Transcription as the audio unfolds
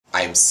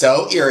am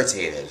so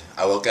irritated.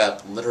 I woke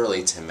up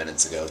literally 10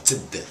 minutes ago to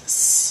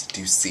this.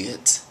 Do you see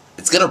it?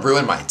 It's gonna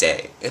ruin my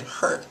day. It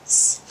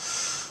hurts.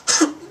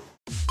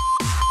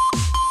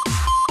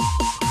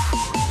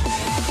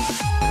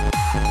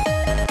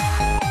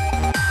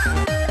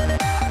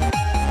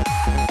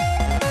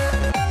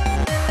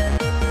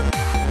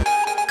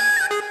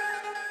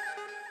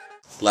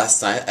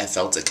 Last night I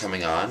felt it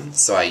coming on,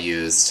 so I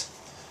used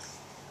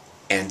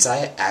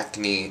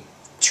anti-acne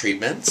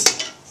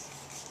treatment,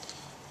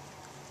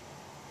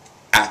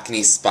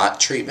 acne spot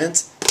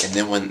treatment, and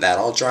then when that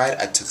all dried,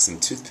 I took some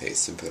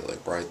toothpaste and put it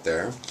like right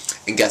there.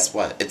 And guess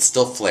what? It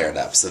still flared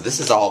up. So this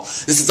is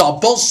all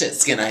bullshit,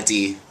 Skin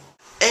ID.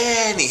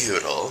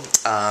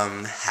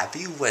 Anyhoodle,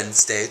 happy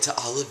Wednesday to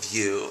all of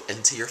you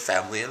and to your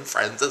family and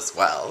friends as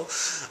well.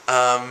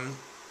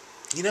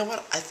 You know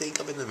what I think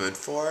I'm in the mood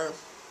for?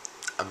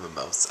 A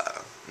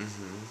mimosa.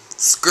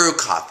 Screw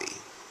coffee.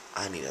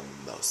 I need a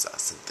mimosa,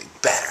 something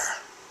better.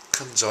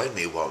 Come join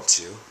me, won't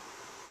you?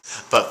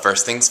 But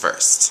first things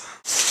first.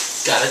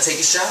 Gotta take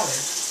a shower.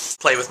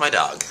 Play with my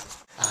dog.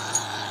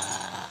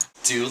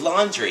 Do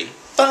laundry.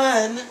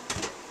 Fun!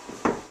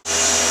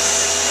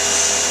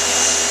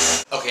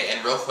 Okay,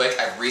 and real quick,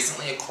 I've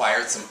recently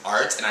acquired some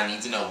art and I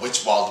need to know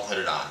which wall to put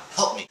it on.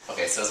 Help me.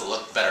 Okay, so does it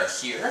look better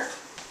here?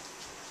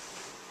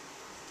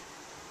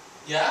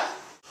 Yeah?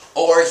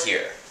 Or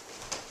here?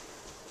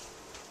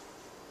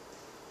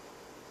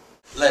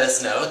 Let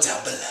us know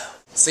down below.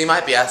 So you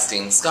might be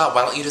asking, Scott,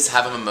 why don't you just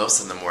have a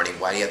mimosa in the morning?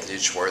 Why do you have to do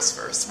chores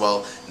first?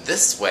 Well,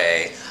 this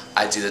way,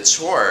 I do the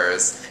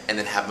chores and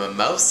then have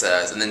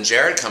mimosas, and then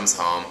Jared comes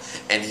home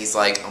and he's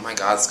like, oh my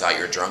god, Scott,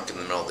 you're drunk in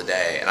the middle of the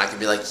day. And I can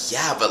be like,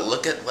 yeah, but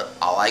look at what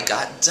all I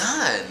got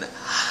done.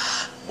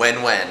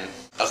 Win-win.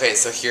 Okay,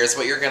 so here's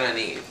what you're gonna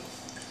need.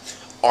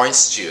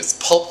 Orange juice,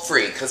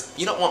 pulp-free, because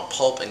you don't want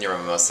pulp in your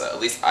mimosa. At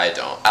least I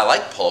don't. I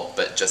like pulp,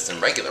 but just in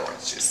regular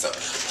orange juice. So,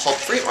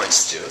 pulp-free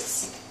orange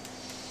juice.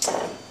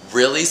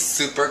 Really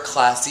super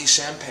classy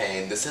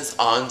champagne. This is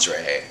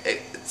Andre.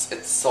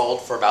 It's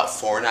sold for about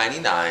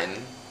 $4.99.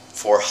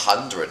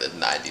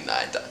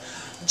 $499.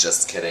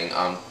 Just kidding.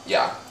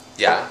 Yeah.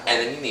 And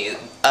then you need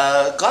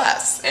a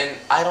glass. And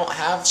I don't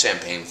have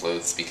champagne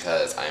flutes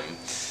because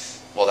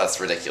well, that's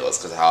ridiculous,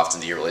 because how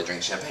often do you really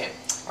drink champagne?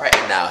 Alright,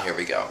 and now here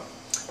we go.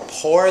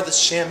 Pour the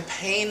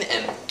champagne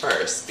in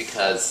first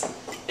because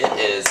it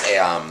is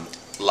a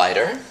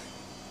lighter.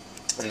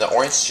 And the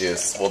orange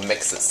juice will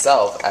mix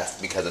itself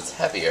because it's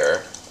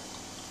heavier.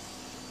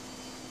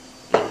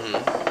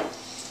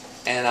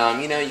 And,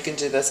 you know, you can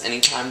do this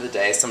any time of the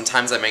day.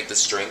 Sometimes I make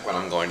this drink when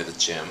I'm going to the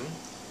gym.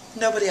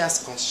 Nobody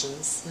asks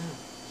questions.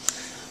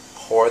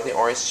 Pour the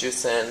orange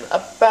juice in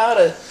about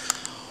a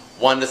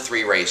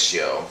 1-to-3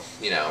 ratio.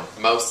 You know,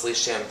 mostly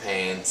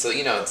champagne. So,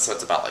 you know, so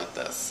it's about like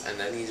this. And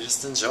then you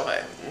just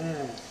enjoy.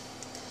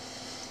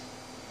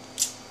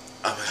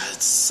 Oh my god,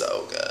 it's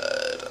so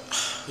good.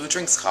 Who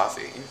drinks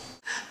coffee?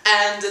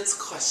 And it's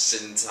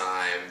question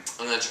time.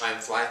 I'm gonna try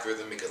and fly through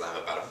them because I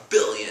have about 1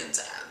 billion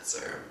to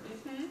answer.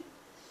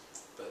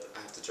 But I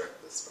have to drink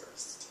this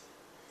first.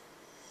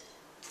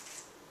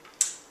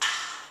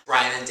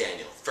 Brian and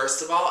Daniel.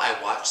 First of all, I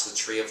watched The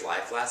Tree of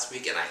Life last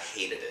week and I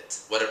hated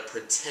it. What a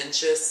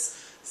pretentious,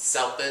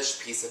 selfish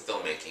piece of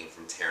filmmaking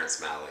from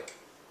Terrence Malick.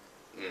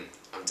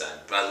 I'm done.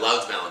 But I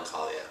loved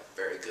Melancholia.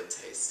 Very good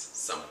taste.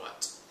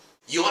 Somewhat.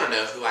 You want to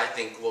know who I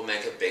think will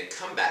make a big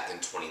comeback in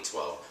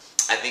 2012.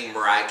 I think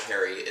Mariah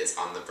Carey is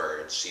on the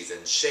verge. She's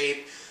in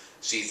shape.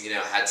 She's, you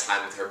know, had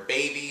time with her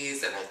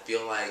babies, and I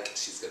feel like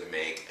she's going to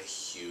make a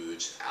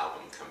huge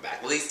album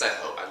comeback. At least I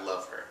hope. I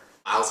love her.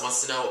 Miles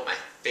wants to know what my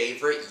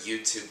favorite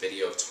YouTube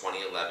video of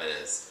 2011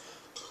 is.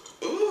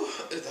 Ooh,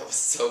 that was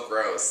so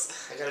gross.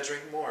 I gotta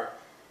drink more.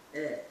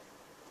 The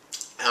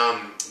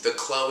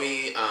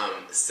Chloe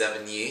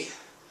Sevigny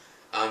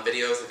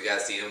videos, if you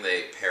guys see them,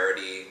 they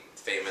parody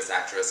famous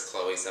actress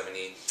Chloe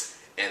Sevigny,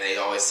 and they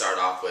always start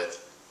off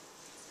with,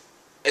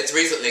 it's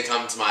recently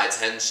come to my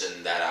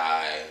attention that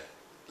I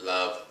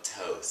love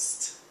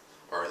toast,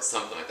 or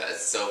something like that.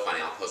 It's so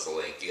funny. I'll post a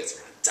link. You guys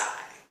are gonna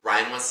die.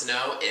 Ryan wants to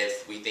know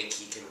if we think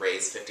he can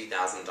raise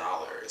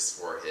 $50,000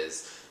 for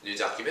his new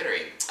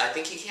documentary. I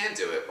think he can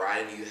do it.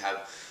 Ryan, you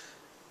have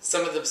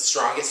some of the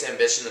strongest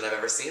ambition that I've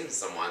ever seen in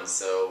someone,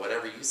 so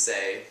whatever you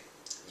say,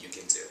 you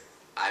can do.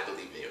 I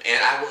believe in you.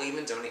 And I will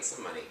even donate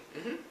some money.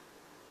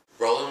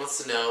 Roland wants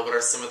to know what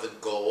are some of the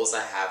goals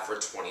I have for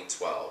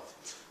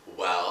 2012.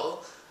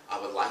 Well, I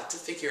would like to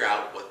figure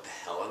out what the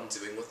hell I'm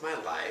doing with my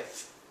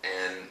life,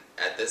 and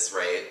at this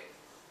rate,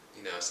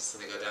 you know, it's just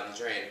gonna go down the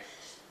drain.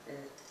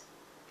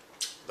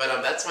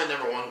 But that's my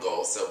 #1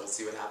 goal, so we'll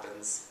see what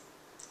happens.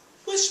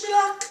 Wish me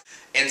luck!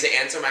 And to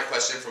answer my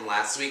question from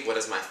last week, what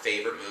is my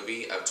favorite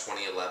movie of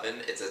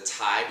 2011? It's a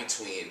tie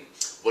between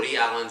Woody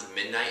Allen's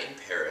Midnight in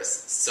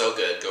Paris, so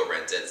good, go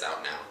rent it, it's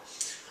out now,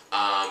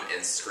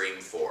 and Scream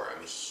 4.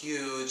 I'm a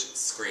huge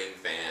Scream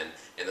fan,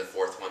 and the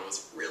 4th one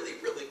was really,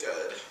 really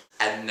good.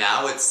 And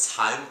now it's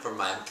time for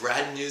my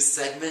brand new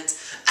segment,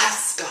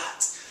 Ask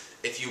Scott.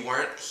 If you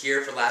weren't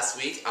here for last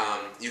week,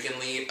 you can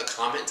leave a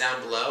comment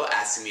down below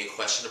asking me a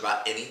question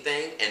about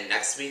anything, and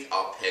next week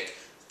I'll pick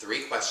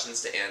 3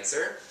 questions to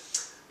answer.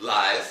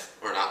 Live,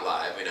 or not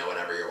live,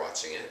 whenever you're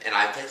watching it, and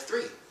I picked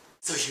 3.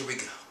 So here we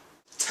go.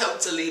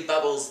 Totally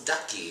Bubbles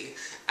Ducky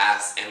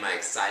asks, am I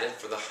excited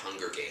for the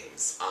Hunger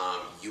Games?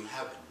 You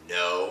have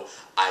no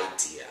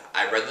idea.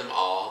 I read them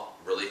all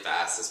really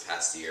fast this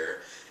past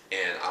year,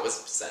 and I was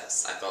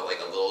obsessed. I felt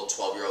like a little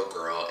 12-year-old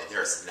girl, and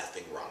there's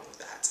nothing wrong with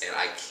that. And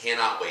I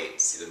cannot wait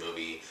to see the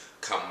movie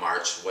come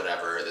March,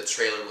 whatever. The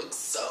trailer looks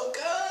so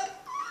good.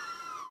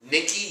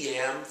 Nikki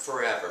Yam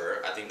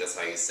Forever, I think that's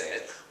how you say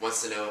it,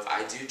 wants to know if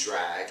I do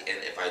drag,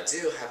 and if I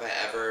do, have I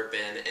ever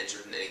been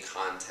entered in any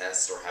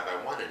contest, or have I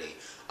won any?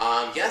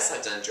 Yes,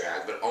 I've done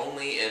drag, but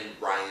only in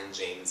Ryan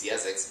James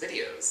Yezek's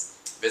videos.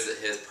 Visit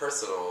his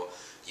personal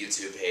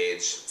YouTube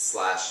page,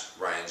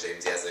 /Ryan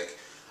James Yezek,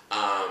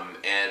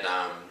 and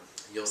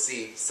you'll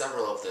see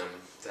several of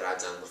them that I've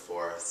done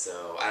before.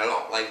 So I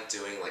don't like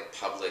doing like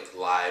public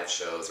live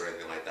shows or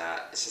anything like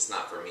that. It's just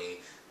not for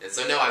me. And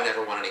so no, I've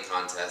never won any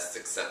contests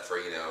except for,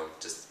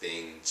 just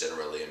being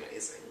generally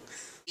amazing.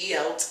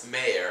 Eelt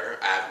Mayer,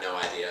 I have no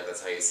idea if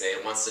that's how you say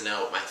it, wants to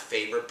know what my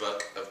favorite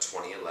book of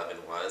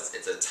 2011 was.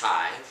 It's a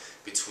tie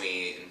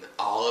between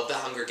all of the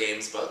Hunger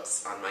Games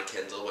books on my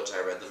Kindle, which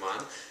I read them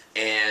on,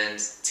 and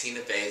Tina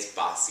Fey's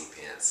Bossy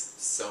Pants.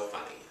 So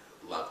funny.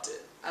 Loved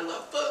it. I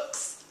love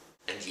books.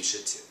 And you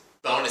should too.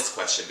 Bonus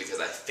question, because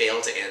I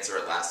failed to answer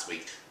it last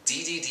week.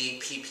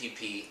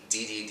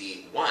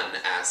 DDDPPPDDD1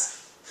 asks,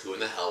 who in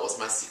the hell was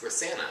my Secret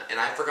Santa? And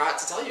I forgot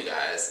to tell you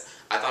guys.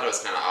 I thought it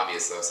was kind of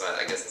obvious though, so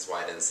I guess that's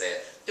why I didn't say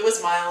it. It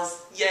was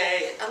Miles.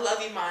 Yay! I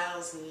love you,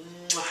 Miles.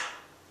 Mwah.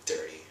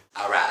 Dirty.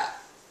 Alright.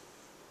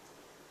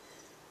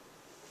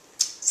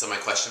 So my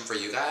question for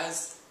you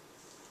guys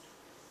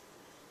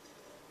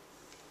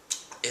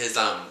is,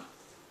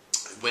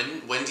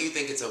 when do you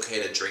think it's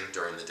okay to drink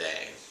during the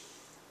day?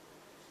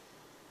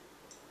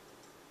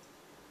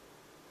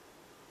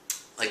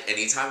 Like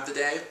any time of the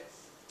day?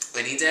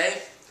 Any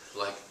day?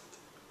 Like,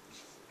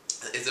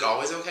 is it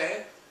always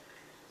okay?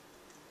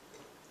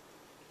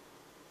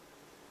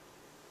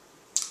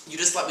 You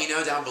just let me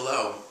know down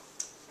below.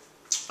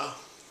 Oh.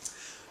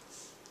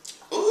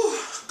 Ooh,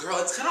 girl,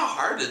 it's kind of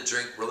hard to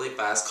drink really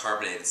fast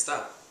carbonated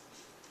stuff.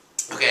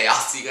 Okay, I'll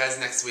see you guys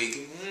next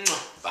week.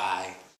 Bye.